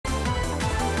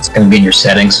going to be in your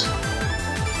settings.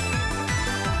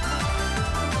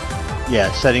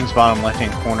 Yeah, settings, bottom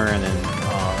left-hand corner, and then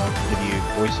video,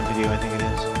 voice and video, I think it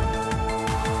is.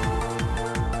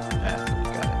 Yeah,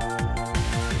 got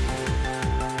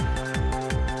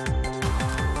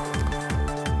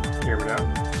it. Hear me now?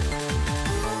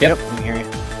 Yep, we can hear you.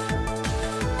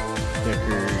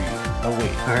 Decker, oh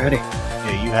wait. Alrighty.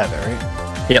 Yeah, you have it, right?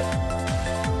 Yep.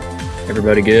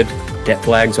 Everybody good? Get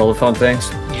flags, all the fun things?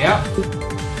 Yeah.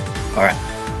 Alright.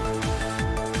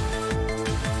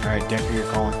 Alright, Decker,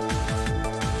 you're calling.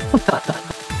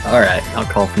 Alright, I'll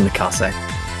call from the Cossack.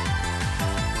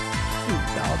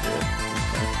 I'll do it.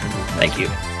 Thank you.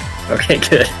 Okay,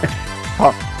 good.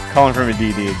 Calling from a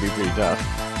DD would be pretty tough.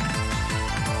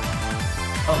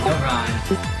 Oh, don't run.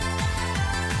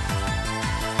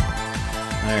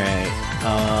 Alright,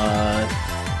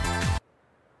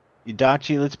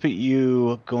 Itachi, let's put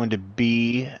you going to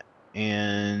B,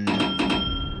 and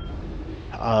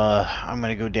I'm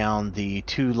gonna go down the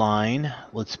 2 line.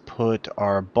 Let's put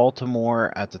our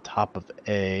Baltimore at the top of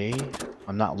A.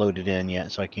 I'm not loaded in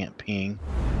yet, so I can't ping.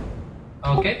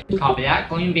 Okay, copy that.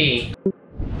 Going B.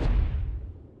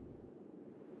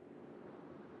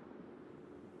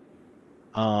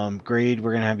 Grade,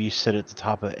 we're gonna have you sit at the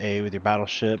top of A with your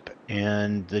battleship,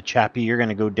 and the Chappie, you're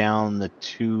gonna go down the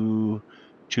 2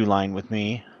 line with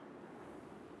me.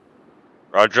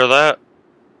 Roger that.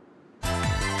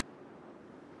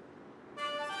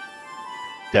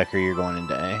 Decker, you're going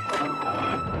into A.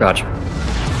 Gotcha.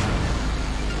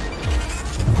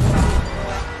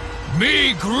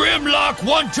 Me, Grimlock,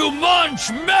 want to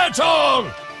munch metal!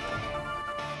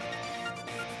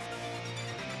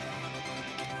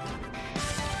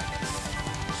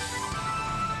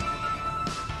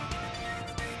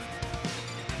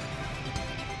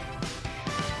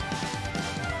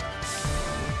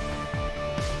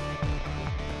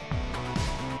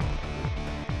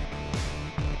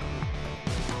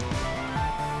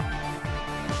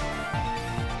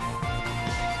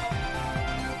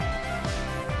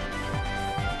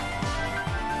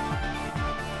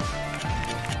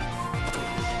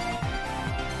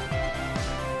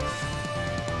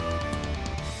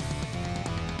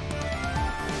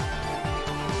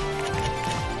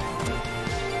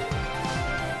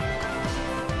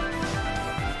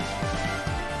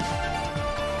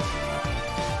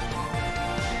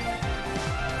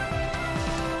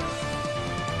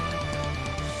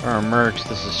 Or Mercs,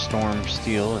 this is Storm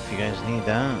Steel if you guys need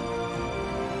that.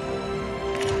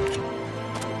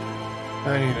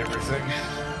 I need everything.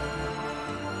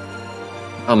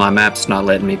 Oh, my map's not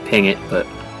letting me ping it, but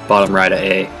bottom right of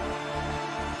A.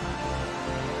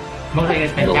 Looks like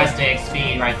it's fantastic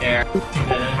speed right there. It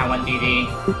doesn't have 1 DD.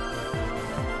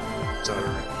 So,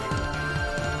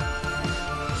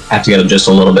 Have to get just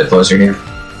a little bit closer here.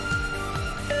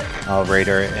 Oh,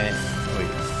 radar. Wait,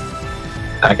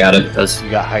 I got it. Does you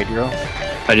got Hydro?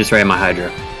 I just ran my Hydra.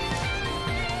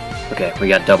 Okay, we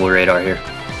got double radar here.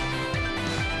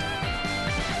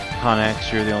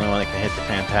 Connex, you're the only one that can hit the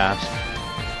Phantasm.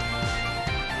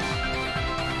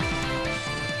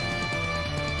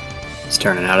 He's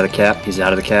turning out of the cap. He's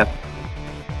out of the cap.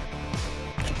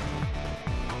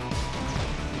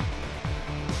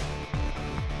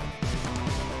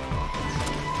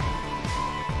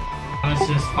 Let's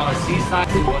just on the C side,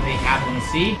 see what they have on the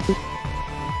C.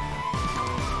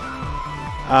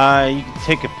 You can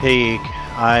take a peek.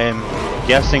 I'm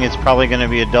guessing it's probably going to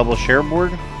be a double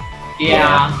shareboard.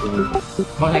 Yeah.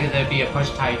 Most likely there'd be a push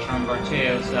type Trumber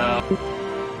too, so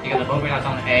you got the boat radars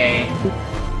on A.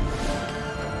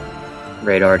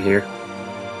 Radar here.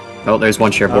 Oh, there's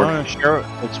one shareboard.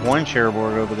 It's one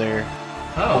shareboard over there.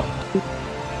 Oh.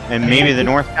 And maybe the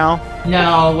North Cow?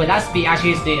 No, with that speed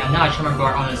actually is another Trumber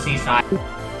on the C side.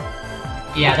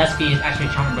 Yeah, that speed is actually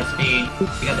Trumber speed.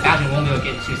 Because the battery won't be able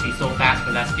to get to C so fast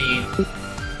with that speed.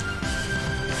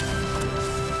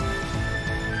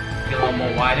 Get a little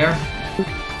more wider.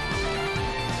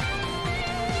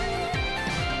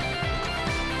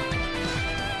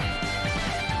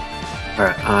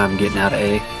 Alright, I'm getting out of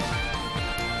A.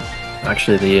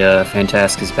 Actually, the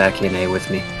Fantastic is back in A with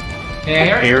me.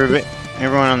 Yeah, Hey,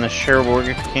 everyone on the shareboard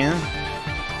if you can.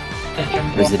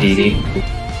 There's the DD.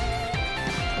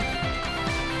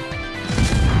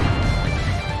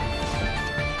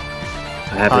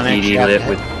 I have the DD lit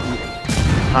with...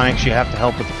 Onyx, you have to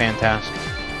help with the Phantasm.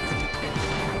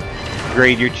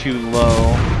 Grade, you're too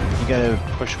low. You gotta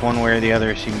push one way or the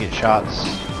other so you can get shots.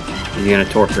 You're gonna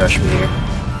torque rush me here.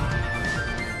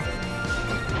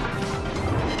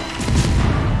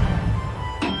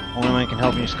 Only one that can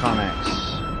help you is Connex.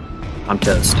 I'm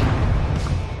toast.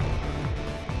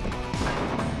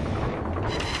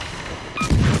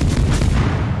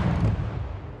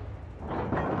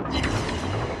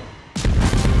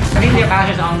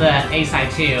 battleships on the A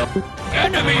side too.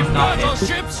 Enemy Not it.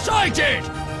 battleship sighted!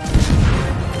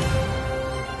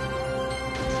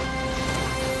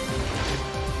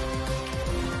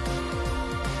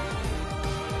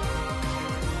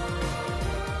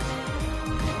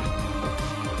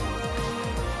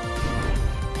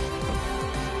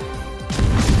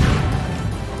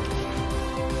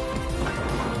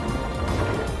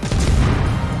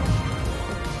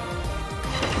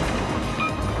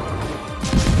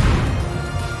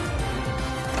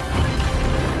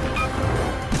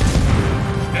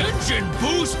 Engine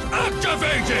boost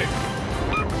activated!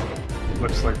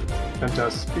 Looks like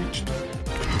Penta's beached.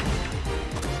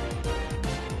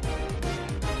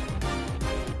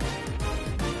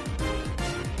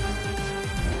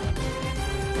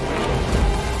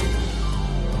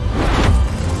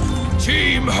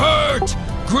 Team hurt!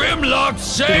 Grimlock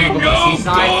say Go to the no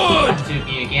seaside. good! To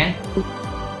be again.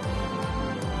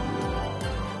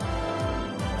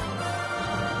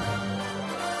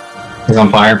 He's on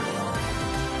fire.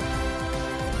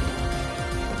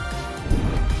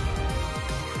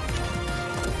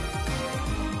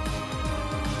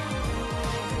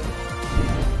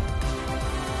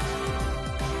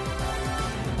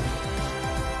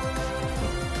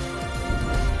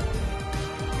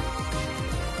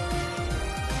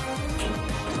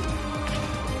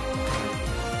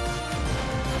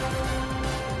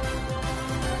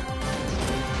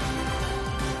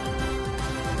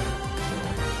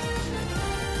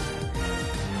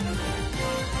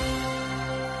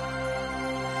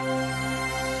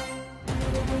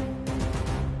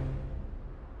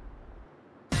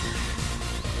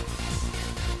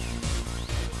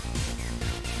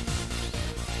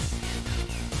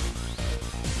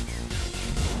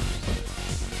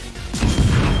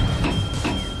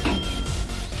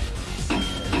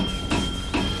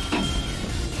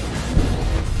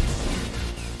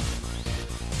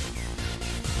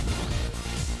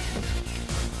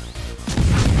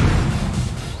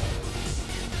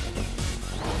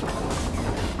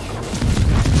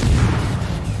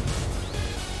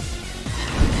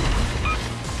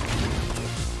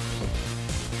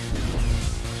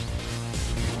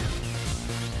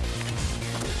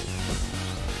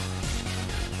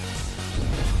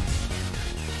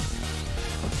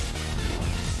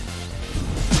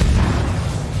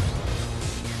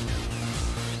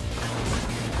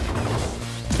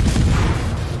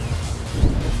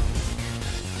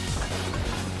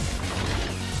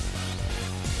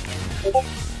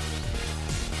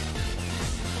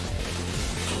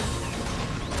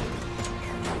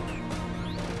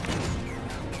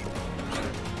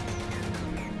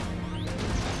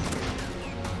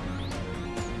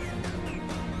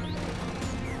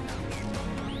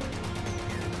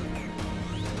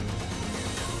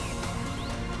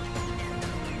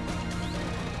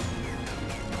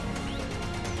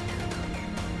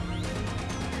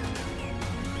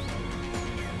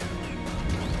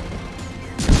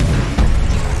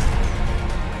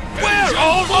 Where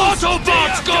all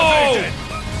Autobots go!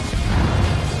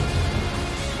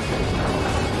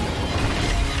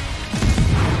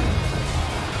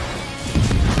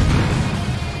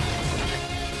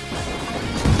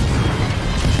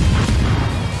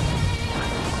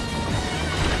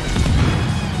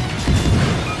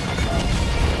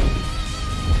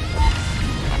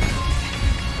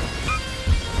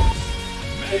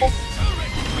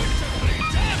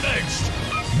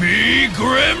 Me,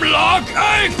 Grimlock,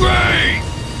 angry!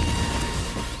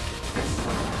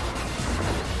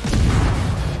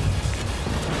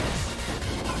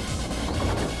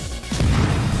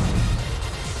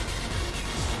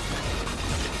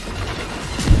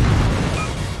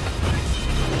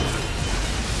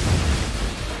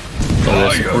 So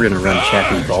this, if we're gonna run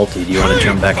Chappie Vaulty, do you want to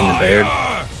jump back into Baird?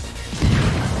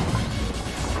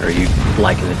 Or are you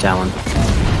liking the Talon?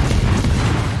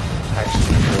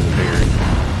 Actually, for the Baird.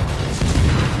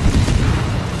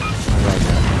 I like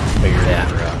that Baird Yeah.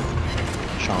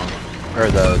 for Sean.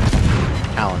 Or the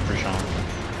Talon for Sean.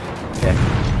 Okay.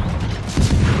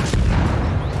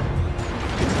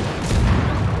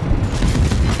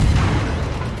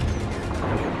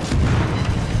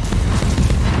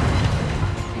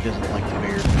 He doesn't like the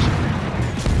Baird for some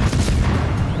reason.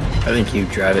 I think you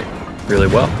drive it really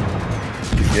well.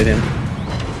 You get in.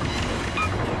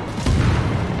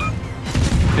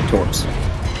 Good torps.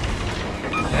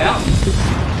 Yeah.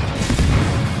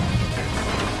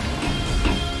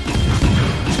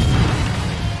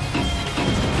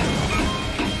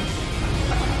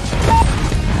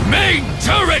 Main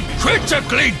turret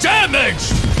critically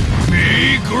damaged!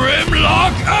 Me,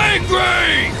 Grimlock,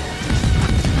 angry!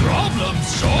 Problem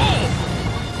solved!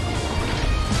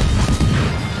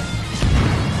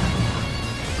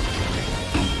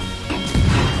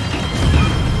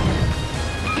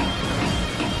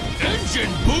 Engine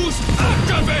boost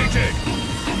activated!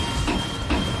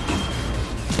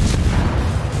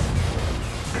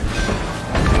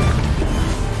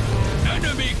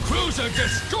 Enemy cruiser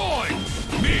destroyed!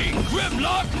 Me,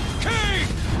 Grimlock, King!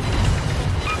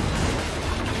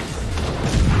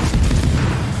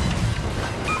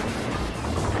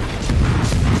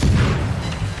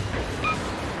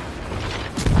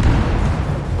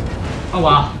 Oh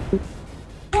wow.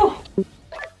 Whew.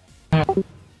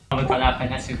 Oh, we got that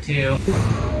fantastic too.